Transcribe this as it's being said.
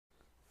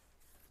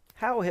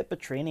How HIPAA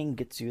training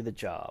gets you the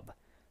job.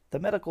 The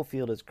medical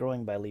field is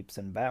growing by leaps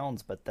and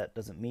bounds, but that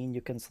doesn't mean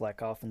you can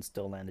slack off and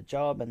still land a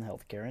job in the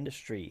healthcare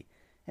industry.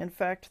 In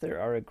fact, there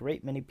are a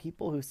great many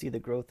people who see the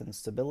growth and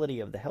stability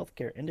of the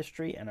healthcare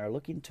industry and are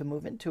looking to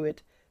move into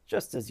it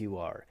just as you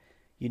are.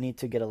 You need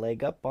to get a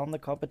leg up on the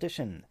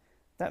competition.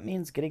 That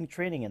means getting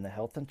training in the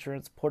Health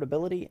Insurance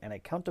Portability and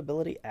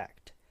Accountability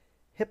Act.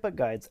 HIPAA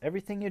guides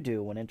everything you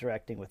do when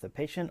interacting with a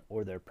patient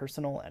or their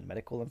personal and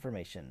medical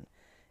information.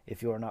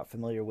 If you are not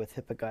familiar with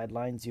HIPAA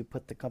guidelines, you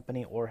put the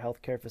company or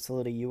healthcare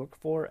facility you work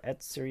for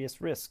at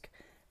serious risk.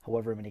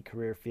 However, many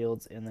career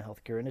fields in the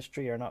healthcare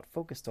industry are not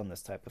focused on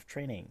this type of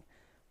training.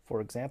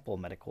 For example,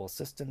 medical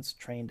assistants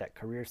trained at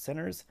career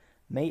centers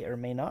may or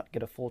may not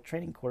get a full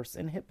training course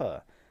in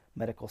HIPAA.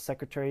 Medical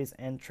secretaries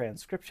and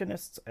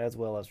transcriptionists, as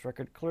well as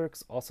record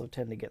clerks, also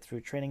tend to get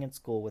through training in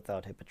school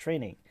without HIPAA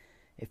training.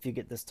 If you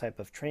get this type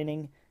of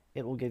training,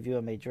 it will give you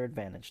a major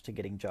advantage to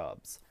getting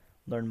jobs.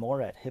 Learn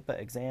more at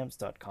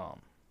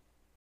HIPAAexams.com.